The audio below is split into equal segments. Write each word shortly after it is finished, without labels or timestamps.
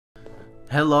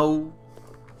Hello,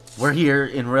 we're here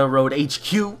in Railroad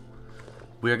HQ.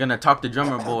 We're gonna talk to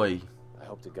Drummer Boy. I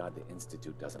hope to God the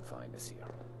Institute doesn't find us here.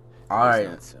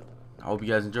 Alright, I hope you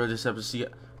guys enjoyed this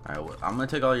episode. Alright, well, I'm gonna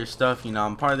take all your stuff. You know,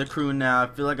 I'm part of the crew now. I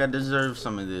feel like I deserve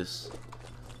some of this.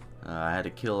 I had to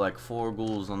kill like 4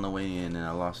 ghouls on the way in, and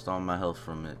I lost all my health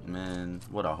from it. Man,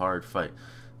 what a hard fight.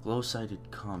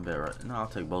 Glow-sighted combat. Right? No, I'll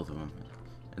take both of them,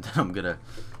 and then I'm gonna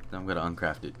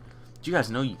uncraft it. Do you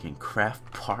guys know you can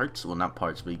craft parts? Well, not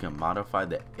parts, but you can modify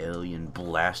the alien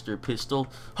blaster pistol.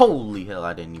 Holy hell,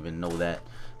 I didn't even know that.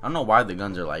 I don't know why the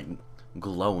guns are like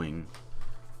glowing.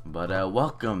 But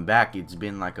welcome back. It's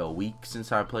been like a week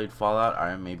since I played Fallout.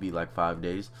 Or maybe like 5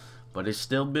 days. But it's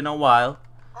still been a while.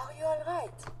 Are you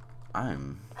alright?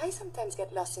 I sometimes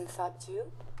get lost in thought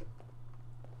too.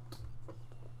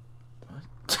 What?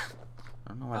 I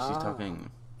don't know why she's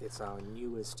talking. It's our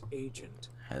newest agent.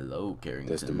 Hello,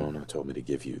 Carrington. Desdemona told me to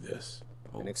give you this.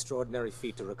 An extraordinary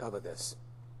feat to recover this.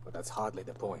 But that's hardly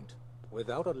the point.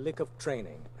 Without a lick of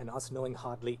training, and us knowing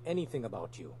hardly anything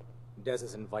about you, Des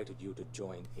has invited you to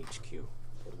join HQ.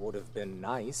 It would have been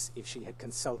nice if she had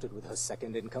consulted with her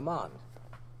second-in-command.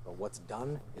 But what's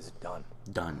done is done.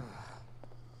 Done.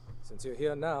 Since you're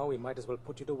here now, we might as well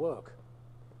put you to work.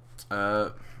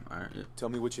 Alright. Tell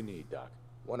me what you need, Doc.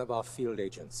 One of our field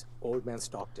agents, Old Man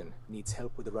Stockton, needs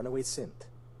help with the runaway synth.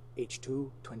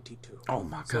 H222. Oh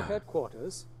my god. So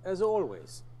headquarters, as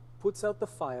always, puts out the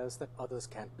fires that others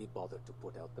can't be bothered to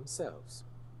put out themselves.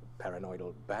 The paranoid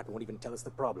old bat won't even tell us the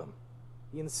problem.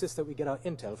 He insists that we get our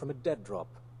intel from a dead drop.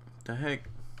 The heck?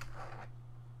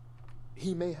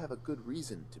 He may have a good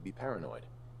reason to be paranoid.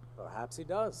 Perhaps he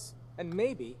does. And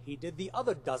maybe he did the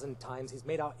other dozen times he's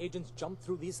made our agents jump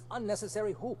through these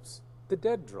unnecessary hoops. The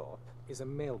dead drop is a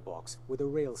mailbox with a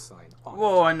rail sign on it.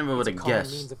 Whoa, I never would have It's a common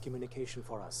guessed. means of communication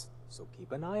for us. So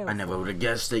keep an eye out. I never for would it. have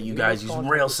guessed that you We guys make use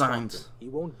contact rail with Stockton. signs. He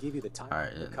won't give you the time.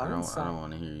 Alright, The I current don't sign.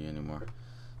 want to hear you anymore.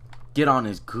 Get on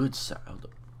his good side.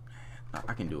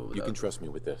 I can do it without. You can trust me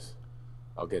with this.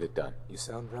 I'll get it done. You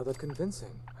sound rather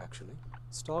convincing, actually.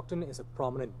 Stockton is a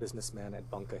prominent businessman at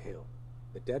Bunker Hill.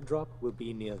 The dead drop will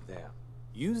be near there.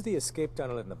 Use the escape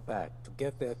tunnel in the back to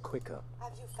get there quicker.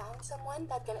 Have you found someone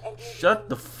that can help me? Shut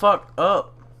the fuck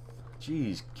up.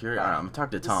 Jeez, Curie. Alright, I'm gonna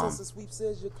talk to Tom. The census sweep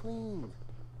says you're clean.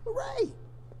 Hooray!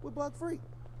 We're bug free.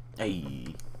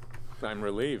 Hey. I'm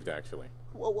relieved, actually.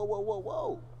 Whoa, whoa, whoa, whoa,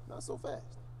 whoa. Not so fast.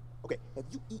 Okay, have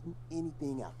you eaten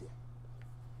anything out there?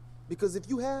 Because if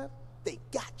you have, they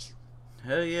got you.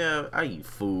 Hell yeah, I eat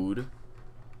food.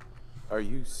 Are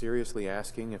you seriously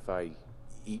asking if I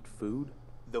eat food?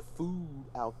 The food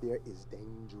out there is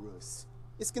dangerous.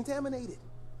 It's contaminated.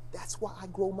 That's why I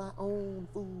grow my own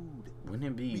food. Wouldn't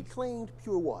it be? Reclaimed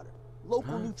pure water,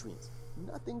 local nutrients.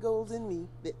 Nothing goes in me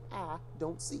that I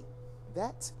don't see.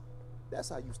 That's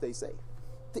how you stay safe.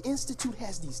 The Institute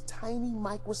has these tiny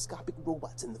microscopic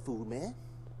robots in the food, man.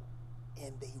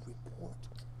 And they report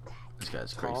back. This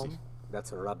guy's crazy. Tom,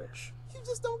 that's rubbish. You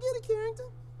just don't get it, Carrington.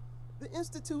 The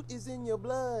Institute is in your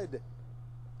blood.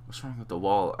 What's wrong with the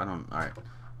wall? I don't.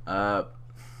 Alright.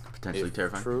 Potentially If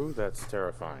terrifying. true, that's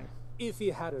terrifying. If he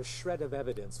had a shred of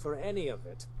evidence for any of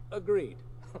it, agreed.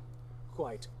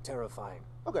 Quite terrifying.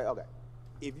 Okay.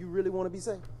 If you really want to be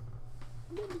safe,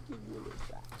 let me give you a little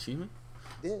shot. Excuse me?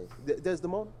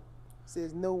 Desdemona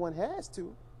says no one has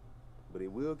to, but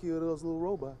it will kill those little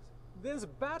robots. There's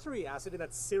battery acid in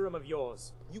that serum of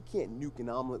yours. You can't nuke an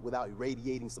omelet without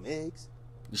irradiating some eggs.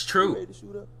 It's You true. ready to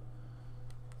shoot up?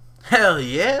 Hell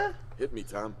yeah. Hit me,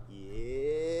 Tom.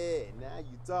 Yeah, now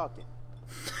you talking.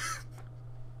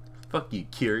 Fuck you,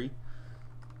 Curie.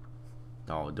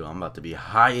 Oh, dude, I'm about to be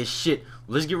high as shit.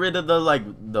 Let's get rid of the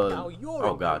Now you're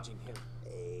Oh god. engaging him.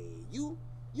 Hey, you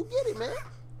get it, man.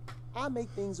 I make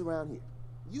things around here.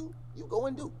 You go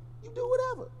and do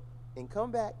whatever, and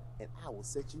come back, and I will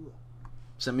set you up.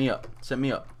 Set me up. Set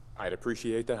me up. I'd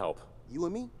appreciate the help. You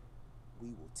and me, we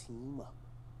will team up.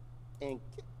 And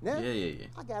now, Yeah.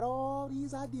 I got all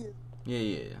these ideas.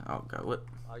 Yeah. Oh god, what?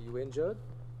 Are you injured?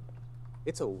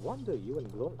 It's a wonder you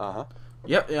and Glory. Uh-huh.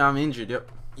 Yep, yeah, I'm injured.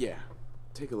 Yep. Yeah.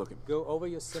 Take a look at me. Go over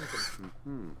your symptoms.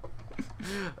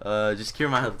 Just cure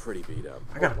my I'm health. pretty beat up.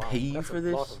 I gotta Wow, pay you that's for a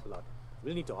this. lot of blood.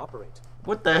 We'll need to operate.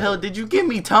 What the hell did you give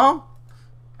me, Tom?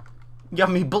 You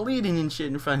got me bleeding and shit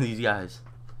in front of these guys.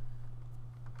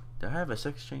 Do I have a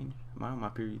sex change? Am I on my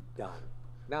period? Done.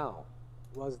 Now,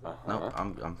 was that? No,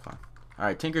 I'm fine. All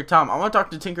right, Tinker Tom. I want to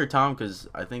talk to Tinker Tom because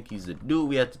I think he's the dude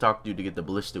we have to talk to get the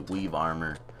ballistic weave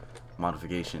armor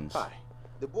modifications. Hi.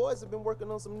 The boys have been working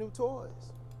on some new toys.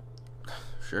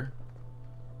 Sure.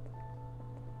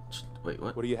 Wait,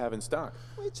 what? What do you have in stock?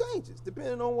 Well, it changes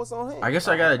depending on what's on hand. I guess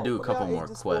I gotta do a Hopefully couple our more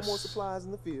agents store more quests. supplies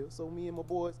in the field, so me and my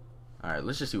boys Alright,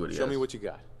 let's just see what he Show has. me what you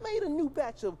got. made a new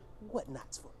batch of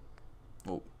whatnots for.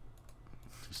 Oh,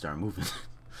 he started moving.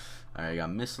 Alright,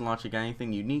 got missile launcher. Got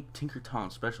anything unique? Tinker Tom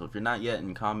special. If you're not yet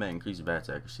in combat, increase bat's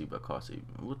accuracy but cost saving.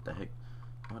 What the heck?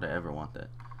 Why would I ever want that?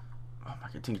 Oh my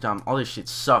god, Tinker Tom. All this shit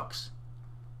sucks.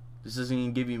 This doesn't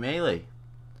even give you melee.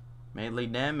 Melee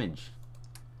damage.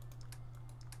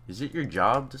 Is it your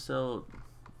job to sell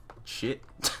shit?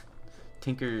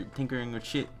 Tinkering with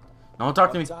shit. Don't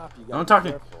talk to me. Don't talk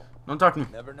to me. Don't talk to me.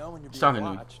 Never know when you're He's being talking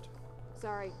to me. watched.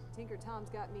 Sorry, Tinker Tom's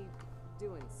got me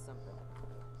doing something.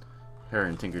 Her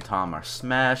and Tinker Tom are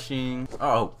smashing.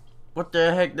 Oh, what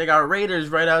the heck? They got raiders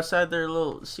right outside their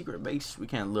little secret base. We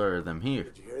can't lure them here.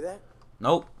 Did you hear that?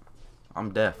 Nope.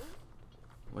 I'm deaf.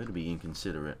 Way to be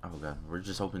inconsiderate. Oh god, we're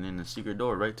just opening the secret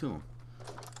door right to him.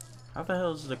 How the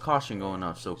hell is the caution going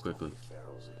off so quickly?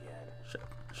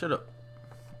 Shut up.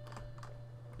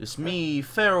 It's me,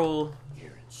 Feral.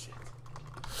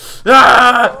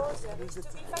 Ah!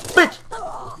 Bitch!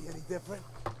 Any different?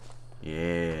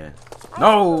 Yeah.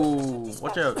 No!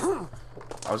 Watch out.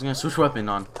 I was gonna switch weapon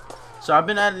on. So I've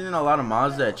been adding in a lot of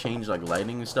mods that change like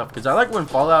lighting and stuff. Because I like when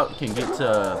Fallout can get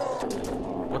to...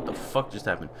 What the fuck just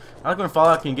happened? I like when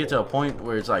Fallout can get to a point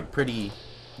where it's like pretty...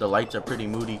 The lights are pretty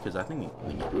moody. Because I think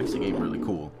it makes the game really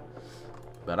cool.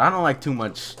 But I don't like too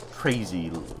much crazy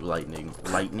lighting.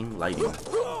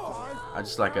 I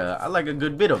just like I like a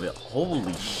good bit of it.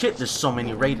 Holy shit, there's so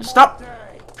many raiders. Stop!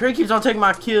 Curry keeps on taking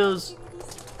my kills.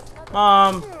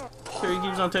 Mom, Curry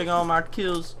keeps on taking all my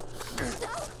kills.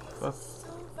 Fuck.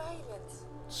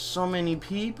 So many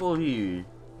people here.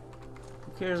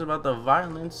 Who cares about the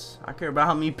violence? I care about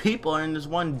how many people are in this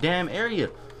one damn area.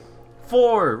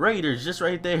 4 raiders just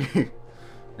right there.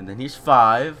 And then here's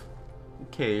 5. Who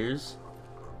cares?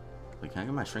 Wait, can I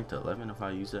get my strength to 11 if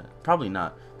I use that? Probably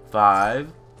not.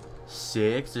 5,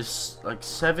 6. There's like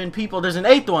 7 people. There's an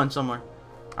 8th one somewhere.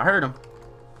 I heard him.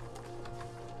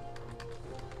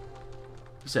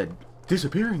 He said,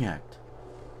 disappearing act.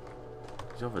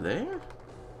 He's over there?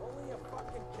 Only a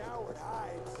fucking coward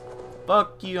hides.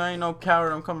 Fuck you, I ain't no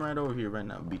coward. I'm coming right over here right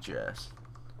now. Beat your ass.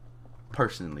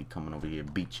 Personally coming over here.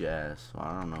 Beat your ass. Well,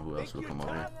 I don't know who else will come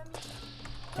over here.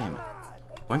 Damn it.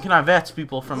 When can I VATS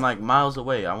people from like miles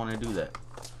away? I want to do that.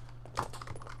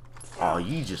 Oh,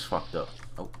 you just fucked up.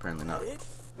 Oh, apparently not.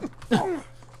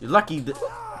 You're lucky that...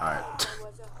 Alright.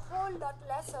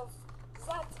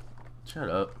 Shut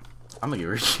up. I'm gonna get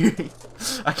rid of you.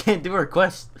 I can't do a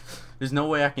request. There's no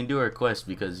way I can do a request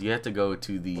because you have to go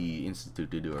to the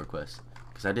institute to do a request.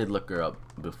 Because I did look her up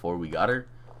before we got her.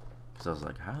 Because I was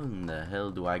like, how in the hell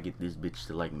do I get this bitch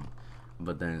to like me?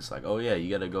 But then it's like, oh yeah,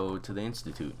 you gotta go to the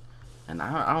institute. And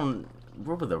I don't...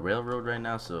 We're with the railroad right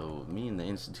now, so me and the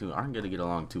institute aren't gonna get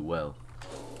along too well.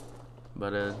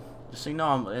 But just so you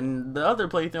know, and the other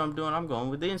playthrough I'm doing, I'm going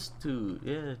with the institute.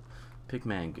 Yeah.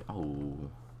 Pickman.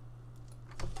 Oh.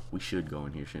 We should go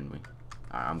in here, shouldn't we?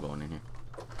 Alright, I'm going in here.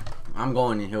 I'm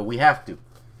going in here. We have to.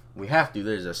 We have to.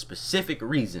 There's a specific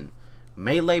reason.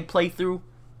 Melee playthrough,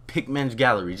 Pickman's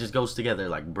gallery just goes together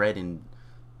like bread and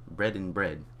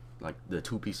bread. Like the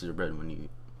 2 pieces of bread when you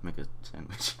make a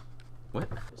sandwich. What?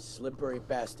 The slippery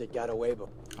bastard got away, but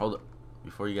Hold up.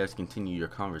 Before you guys continue your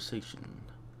conversation,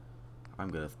 I'm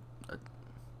gonna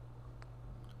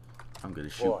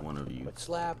shoot one of you. But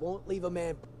Slab won't leave a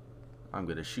man. I'm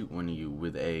gonna shoot one of you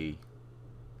with a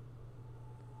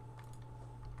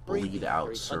bleed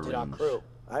out syringe.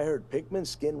 I heard Pickman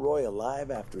skinned Roy alive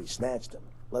after he snatched him.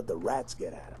 Let the rats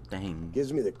get at him. Dang.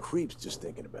 Gives me the creeps just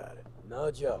thinking about it.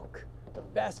 No joke. The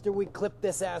faster we clip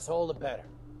this asshole, the better.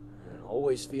 It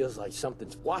always feels like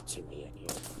something's watching me in here.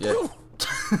 Yeah.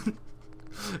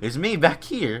 It's me back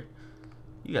here.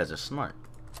 You guys are smart.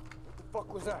 What the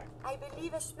fuck was that? I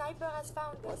believe a sniper has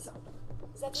found us.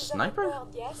 That is Sniper? a report,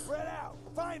 yes? Spread out.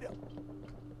 Find him.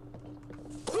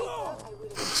 Later, I will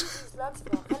use these logs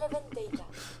for relevant data.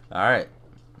 Alright.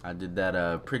 I did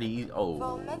that pretty easy. For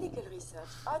Oh. medical research,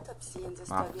 autopsy in the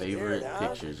My study. favorite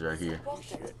pictures right here.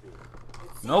 Important.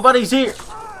 Nobody's here.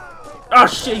 Oh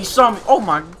shit, he saw me. Oh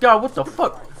my god, what the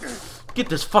fuck? Get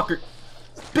this fucker.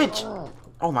 Bitch.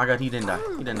 Oh my god, he didn't die.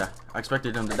 He didn't die. I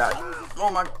expected him to die. Oh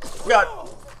my god.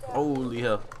 Holy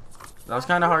hell. That was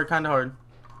kind of hard,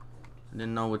 I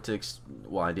didn't know what to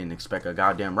well, I didn't expect a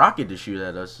goddamn rocket to shoot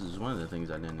at us. This is one of the things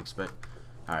I didn't expect.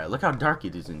 Alright, look how dark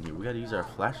it is in here. We gotta use our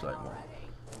flashlight more.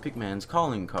 Pickman's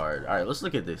calling card. Alright, let's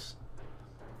look at this.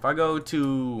 If I go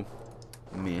to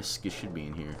Misk, it should be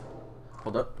in here.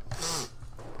 Hold up.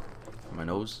 My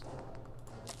nose.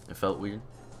 It felt weird.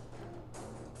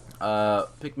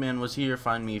 Pickman was here.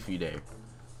 Find me if you dare.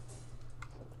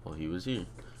 Well, he was here.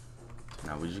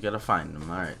 Now we just gotta find him.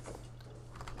 Alright.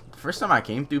 First time I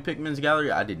came through Pickman's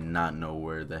gallery, I did not know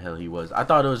where the hell he was. I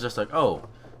thought it was just like, oh,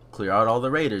 clear out all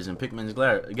the raiders in Pickman's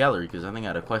gallery, because I think I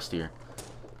had a quest here.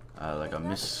 Like a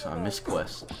miss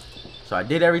quest. So I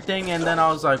did everything, and then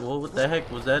I was like, well, what the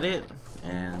heck, was that it?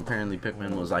 And apparently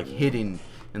Pickman was like hidden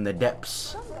in the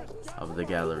depths of the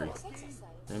gallery.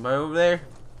 Anybody over there?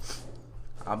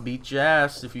 I'll beat your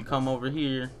ass if you come over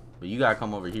here. But you gotta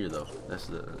come over here though. There's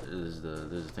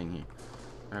the thing here.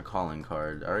 A calling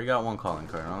card. I already got one calling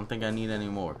card. I don't think I need any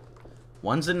more.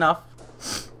 One's enough.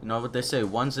 You know what they say,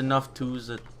 one's enough, two's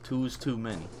too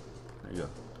many. There you go.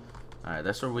 Alright,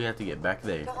 that's where we have to get back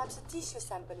there. Perhaps a tissue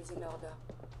sample is in order.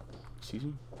 Excuse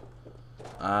me?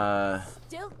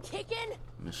 Still kicking?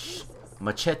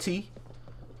 Machete?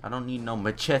 I don't need no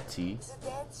machete. The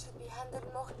dead should be handled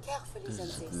more carefully than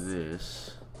This.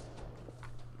 this.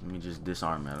 Let me just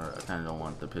disarm it. I kinda don't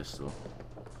want the pistol.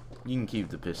 You can keep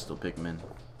the pistol, Pickman.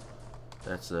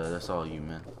 That's all you,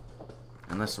 man.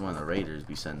 Unless one of the raiders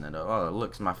be setting that up. Oh, look,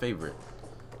 it's my favorite.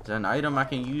 Is that an item I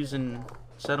can use in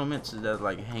settlements? Is that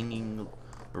like hanging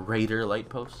raider light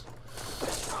posts?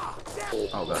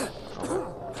 Oh god.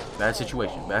 Oh. Bad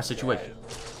situation. Bad situation.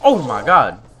 Oh my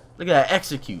god. Look at that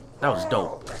execute. That was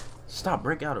dope. Stop,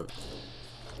 break out of it.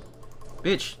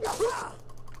 Bitch.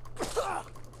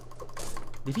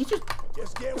 Did he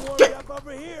just get warmed up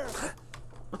over here?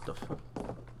 What the fuck?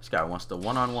 This guy wants the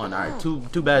one-on-one. Alright,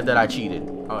 too bad that I cheated.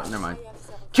 Oh, never mind.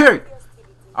 Carry!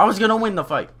 I was gonna win the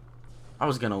fight. I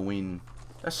was gonna win.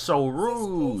 That's so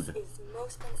rude.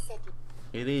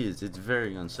 It is. It's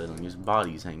very unsettling. His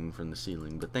body's hanging from the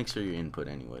ceiling. But thanks for your input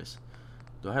anyways.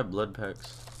 Do I have blood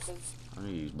packs? I'm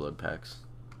gonna use blood packs.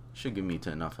 Should give me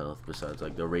to enough health besides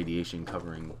like the radiation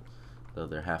covering the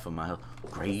other half of my health.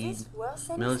 Grade?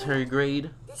 Military grade?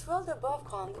 This world above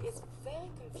ground is very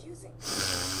confusing.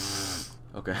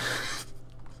 Okay.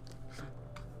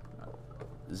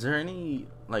 Is there any,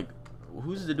 like,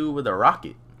 who's the dude with a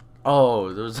rocket?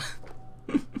 Oh, there was...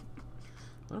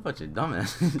 What a bunch of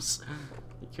dumbasses.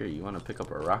 Hey, Kiri, you want to pick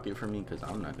up a rocket for me? Because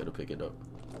I'm not going to pick it up.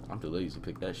 I'm too lazy to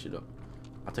pick that shit up.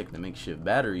 I'll take the makeshift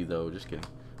battery, though. Just kidding.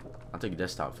 I'll take a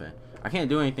desktop fan. I can't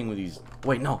do anything with these.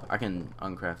 Wait, no. I can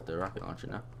uncraft the rocket launcher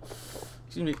now.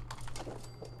 Excuse me.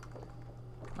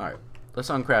 Alright. Let's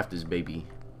uncraft this baby.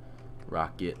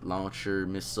 Rocket launcher,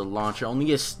 missile launcher. Only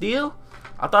get steel?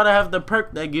 I thought I have the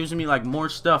perk that gives me, like, more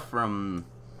stuff from,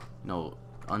 you know,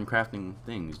 uncrafting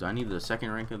things. Do I need the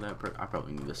second rank of that perk? I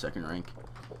probably need the second rank.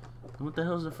 What the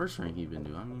hell does the first rank even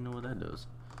do? I don't even know what that does.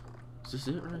 Is this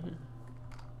it right here?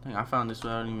 Dang, I found this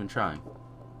without even trying.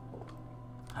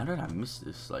 How did I miss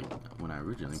this, like, when I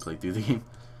originally played through the game?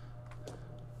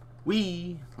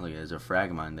 Whee! Look, there's a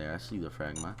frag mine there. I see the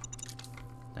frag mine.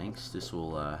 Thanks. This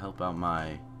will help out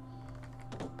my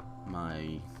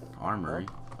armory.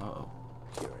 Uh-oh.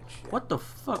 What the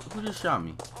fuck? Who just shot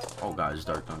me? Oh god, it's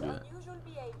dark. Don't do that.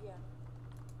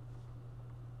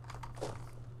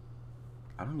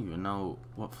 I don't even know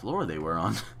what floor they were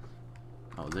on.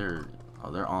 Oh, they're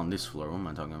on this floor. What am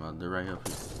I talking about? They're right up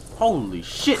here. Holy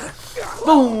shit!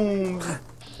 Boom!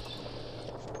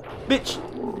 Bitch!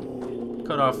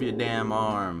 Cut off your damn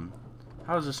arm.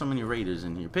 How is there so many raiders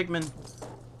in here? Pickman,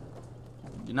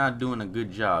 you're not doing a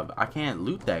good job. I can't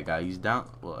loot that guy. He's down.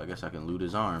 Well, I guess I can loot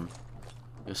his arm.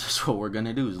 Guess that's what we're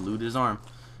gonna do, is loot his arm.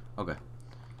 Okay.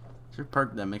 Is there a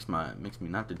perk that makes me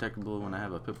not detectable when I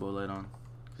have a Pip-Boy light on?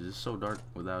 Because it's so dark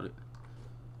without it.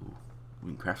 Ooh, we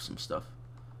can craft some stuff.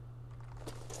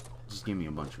 Just give me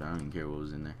a bunch of it. I don't even care what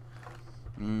was in there.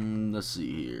 Let's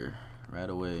see here. Right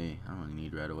away. I don't really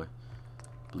need right away.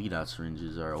 Bleed out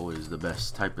syringes are always the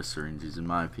best type of syringes in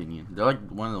my opinion. They're like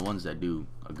one of the ones that do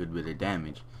a good bit of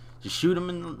damage. Just shoot them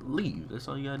and leave. That's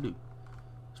all you gotta do.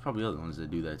 There's probably other ones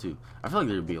that do that too. I feel like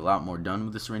there'd be a lot more done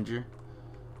with the syringer.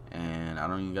 And I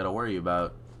don't even gotta worry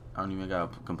about, I don't even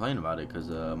gotta complain about it because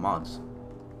mods.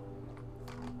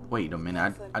 Wait a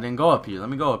minute, I didn't go up here. Let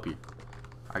me go up here.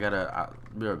 I'll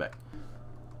be right back.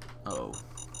 Uh-oh.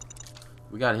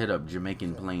 We gotta hit up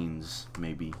Jamaican Plains,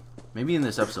 maybe. Maybe in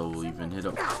this episode we'll even hit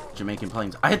up Jamaican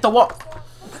Plains. I hit the wall!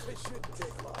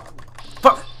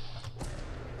 Fuck!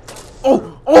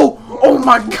 Oh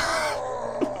my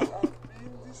god!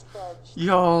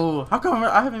 Yo, how come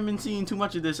I haven't been seeing too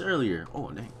much of this earlier? Oh,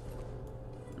 dang.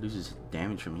 Reduces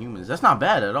damage from humans. That's not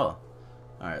bad at all.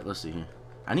 Alright, let's see here.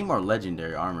 I need more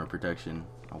legendary armor protection.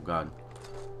 Oh god.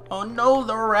 Oh no,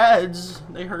 the reds!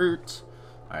 They hurt.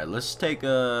 Alright, let's take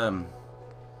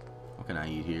what can I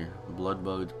eat here? Blood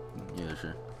bug? Yeah,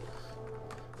 sure.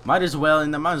 Might as well,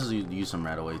 and I might as well use some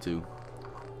right away too.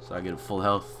 So I get full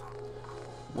health.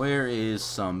 Where is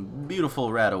some beautiful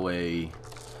Radaway?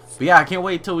 But yeah, I can't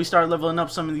wait till we start leveling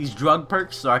up some of these drug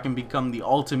perks so I can become the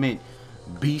ultimate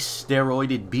beast,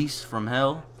 steroided beast from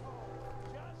hell.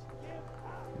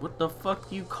 What the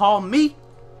fuck you call me?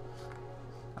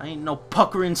 I ain't no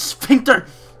puckering sphincter.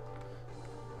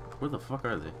 Where the fuck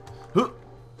are they? Huh.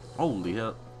 Holy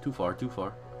hell! Too far, too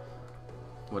far.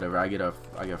 Whatever. I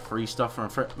get free stuff from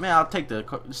man. I'll take the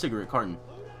cigarette carton.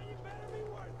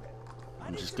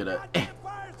 I'm just gonna.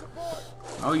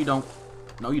 No, you don't.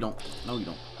 No, you don't. No, you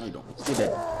don't. No, you don't. Get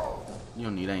that. You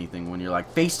don't need anything when you're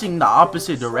like facing the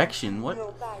opposite direction. What?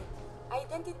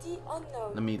 Identity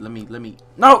unknown. Let me.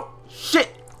 No! Shit!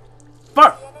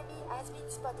 Fuck! The enemy has been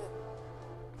spotted.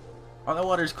 Oh, that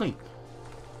water is clean.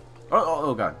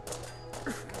 Oh god.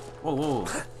 Whoa, whoa.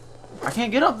 I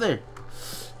can't get up there.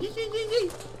 Your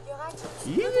actions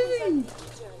could result in injury.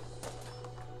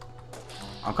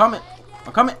 I'm coming.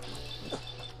 I'm coming.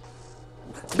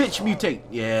 Bitch, mutate.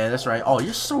 Yeah, that's right. Oh,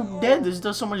 you're so dead. This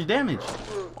does so much damage.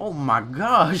 Oh my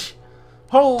gosh.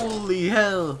 Holy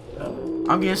hell.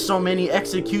 I'm getting so many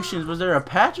executions. Was there a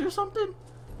patch or something?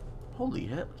 Holy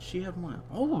hell. She had one.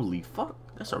 Holy fuck.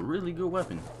 That's a really good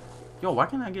weapon. Yo, why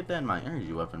can't I get that in my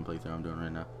energy weapon playthrough I'm doing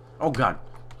right now? Oh god.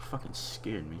 You fucking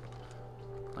scared me.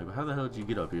 Like, how the hell did you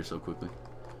get up here so quickly?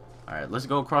 Alright, let's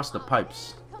go across the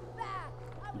pipes.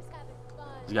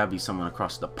 There's gotta be someone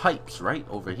across the pipes, right?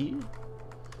 Over here?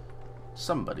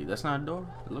 Somebody. That's not a door?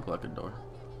 It looked like a door.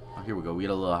 Oh, here we go. We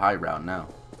get a little high route now.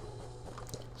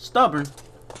 Stubborn?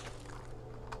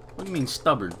 What do you mean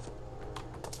stubborn?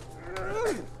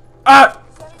 Ah!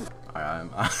 Alright, I'm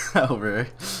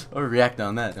overreacting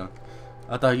on that, though.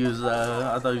 I thought he was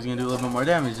gonna do a little bit more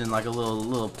damage than like a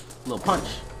little punch.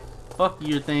 Fuck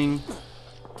your thing.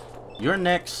 You're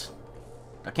next.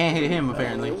 I can't hit him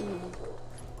apparently.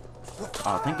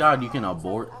 Oh, thank God you can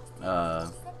abort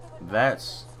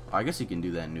VATS. I guess you can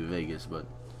do that in New Vegas, but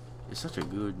it's such a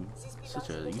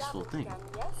useful thing.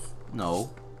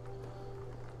 No.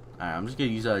 Alright, I'm just gonna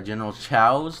use General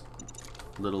Chow's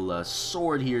little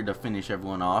sword here to finish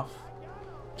everyone off.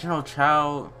 General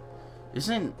Chow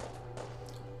isn't.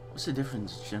 What's the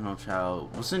difference, General Chow?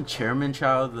 Wasn't Chairman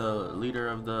Chow the leader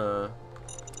of the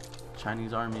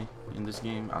Chinese army in this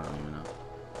game? I don't even know.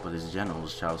 But it's General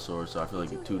Chow's sword, so I feel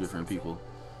like it's two different people.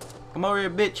 Come over here,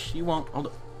 bitch. You won't. Hold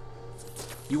up.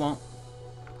 You won't.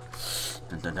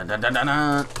 Dun, dun, dun, dun, dun, dun,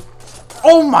 dun.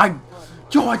 Oh my!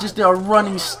 Yo, I just did a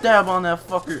running stab on that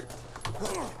fucker.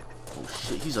 Oh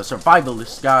shit, he's a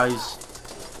survivalist, guys.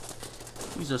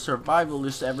 He's a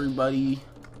survivalist, everybody.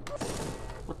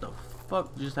 What the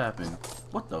fuck just happened?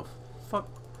 What the fuck?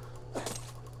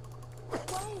 Why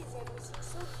is everything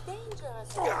so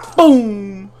dangerous?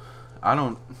 Boom! I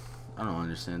don't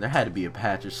understand. There had to be a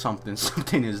patch or something.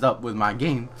 Something is up with my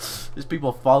game. There's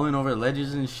people falling over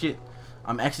ledges and shit.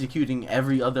 I'm executing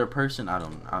every other person. I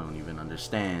don't even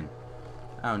understand.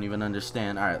 I don't even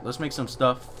understand. Alright, let's make some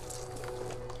stuff.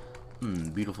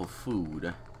 Beautiful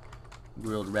food.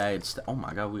 Grilled rad stag. Oh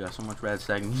my god, we got so much rad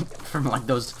stag meat from like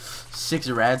those 6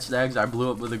 rad stags I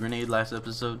blew up with a grenade last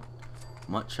episode.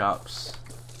 Mutt chops.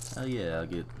 Hell yeah, I'll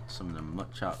get some of them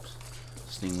mutt chops.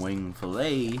 Sting wing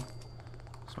fillet.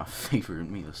 It's my favorite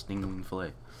meal, sting wing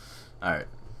fillet. Alright.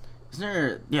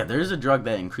 Yeah, there is a drug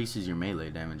that increases your melee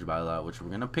damage by a lot, which we're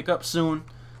gonna pick up soon.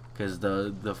 Because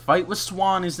the fight with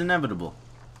Swan is inevitable.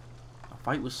 A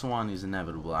fight with Swan is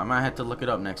inevitable. I might have to look it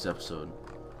up next episode.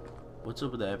 What's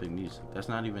up with the epic music? That's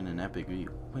not even an epic view.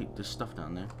 Wait, there's stuff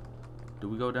down there. Do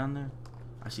we go down there?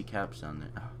 I see caps down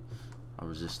there. Oh, I'll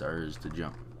resist the urge to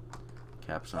jump.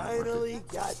 Caps on. Finally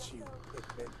got you,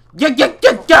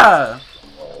 Pickman. Yeah!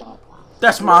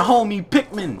 That's my homie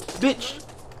Pickman, bitch.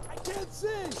 I can't see.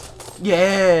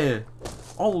 Yeah.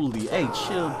 Holy, hey,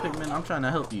 chill, Pickman. I'm trying to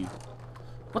help you.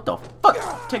 What the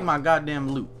fuck? Take my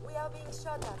goddamn loot. We are being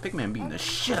shot at. Pickman beating the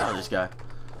shit out of this guy.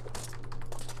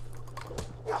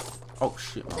 Oh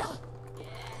shit, man.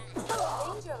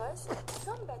 Dangerous.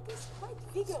 Combat is quite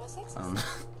vigorous exercise.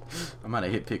 I might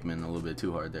have hit Pickman a little bit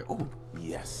too hard there. Oh,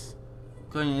 Yes.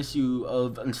 clearing issue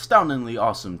of astoundingly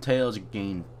awesome tails.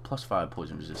 Gain +5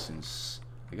 poison resistance.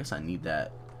 I guess I need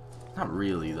that. Not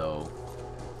really though.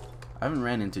 I haven't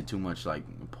ran into too much like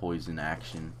poison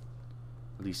action.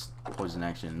 At least poison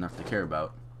action enough to care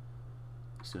about.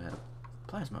 Still had a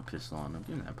plasma pistol on him.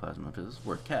 Give me that plasma pistol. It's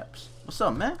worth caps. What's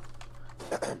up, man?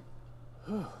 That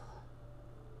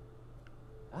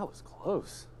was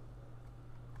close.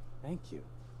 Thank you.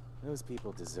 Those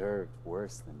people deserved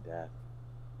worse than death.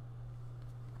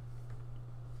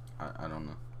 I don't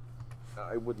know.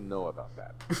 I wouldn't know about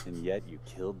that. And yet you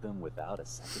killed them without a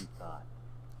second thought.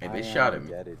 Hey, they I shot am him.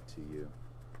 indebted to you.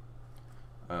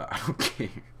 I don't care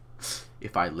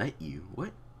if I let you.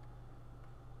 What?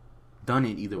 Done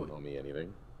it either You way. don't owe me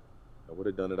anything. I would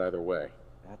have done it either way.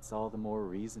 That's all the more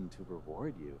reason to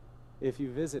reward you. If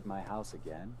you visit my house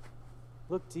again,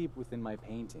 look deep within my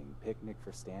painting, Picnic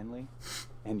for Stanley,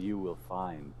 and you will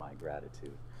find my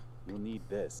gratitude. You'll need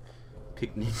this.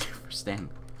 Picnic for Stanley.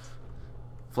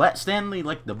 Flat Stanley,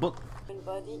 like the book.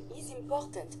 Body is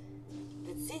important,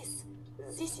 but this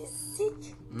is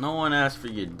sick. No one asked for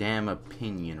your damn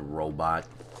opinion, robot.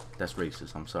 That's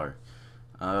racist, I'm sorry.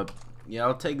 Yeah,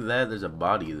 I'll take that. There's a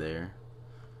body there.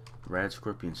 Rad,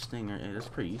 scorpion, stinger. Hey, that's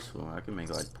pretty useful. I can make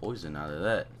like poison out of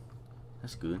that.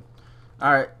 That's good.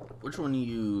 Alright, which one are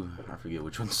you? I forget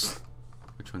which one's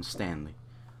Stanley.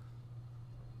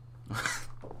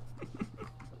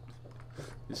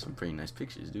 There's some pretty nice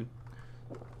pictures, dude.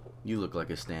 You look like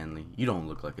a Stanley. You don't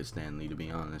look like a Stanley, to be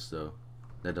honest, though.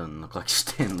 That doesn't look like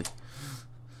Stanley.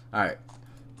 Alright.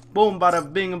 Boom,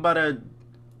 bada bing, bada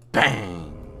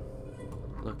bang.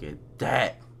 Look at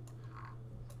that.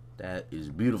 That is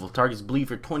beautiful. Targets bleed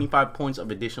for 25 points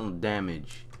of additional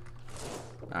damage.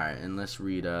 Alright, and let's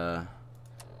read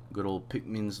good old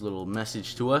Pickman's little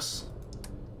message to us.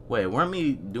 Wait, weren't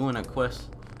we doing a quest?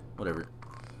 Whatever.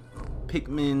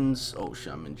 Pickman's... Oh,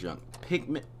 shit, I'm in junk.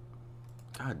 Pickman...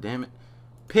 God damn it.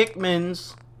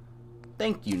 Pickman's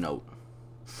thank you note.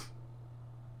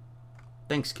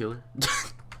 Thanks, killer.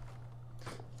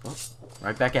 Well,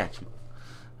 right back at you.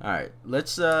 Alright,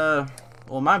 let's well,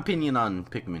 my opinion on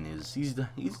Pickman is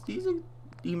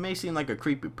he may seem like a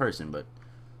creepy person, but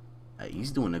hey,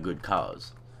 he's doing a good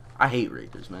cause. I hate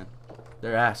raiders, man.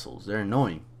 They're assholes. They're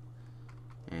annoying.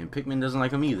 And Pickman doesn't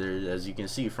like them either, as you can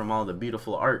see from all the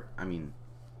beautiful art. I mean,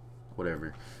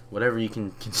 whatever you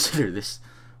can consider this,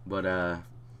 but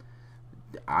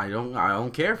I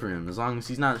don't care for him as long as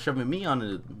he's not shoving me on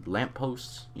the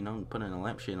lampposts, you know, putting a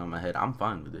lampshade on my head. I'm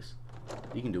fine with this.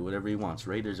 He can do whatever he wants.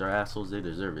 Raiders are assholes. They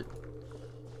deserve it.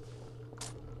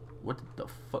 What the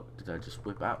fuck did I just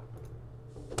whip out?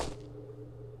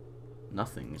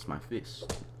 Nothing. It's my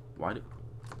fist. Why did?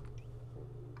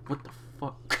 What the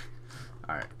fuck?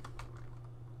 All right.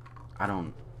 I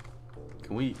don't.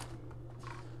 Can we?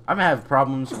 I've been having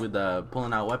problems with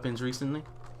pulling out weapons recently.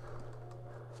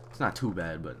 It's not too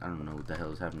bad, but I don't know what the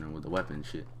hell is happening with the weapon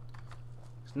shit.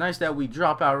 It's nice that we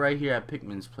drop out right here at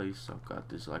Pickman's place. I've got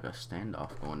this like a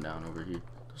standoff going down over here.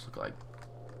 Those look like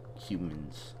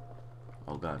humans.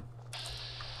 Oh god.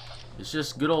 It's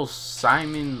just good old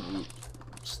Simon,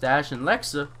 Stash, and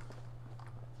Lexa.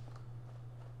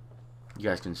 You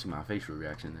guys can see my facial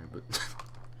reaction there, but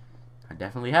I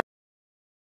definitely have.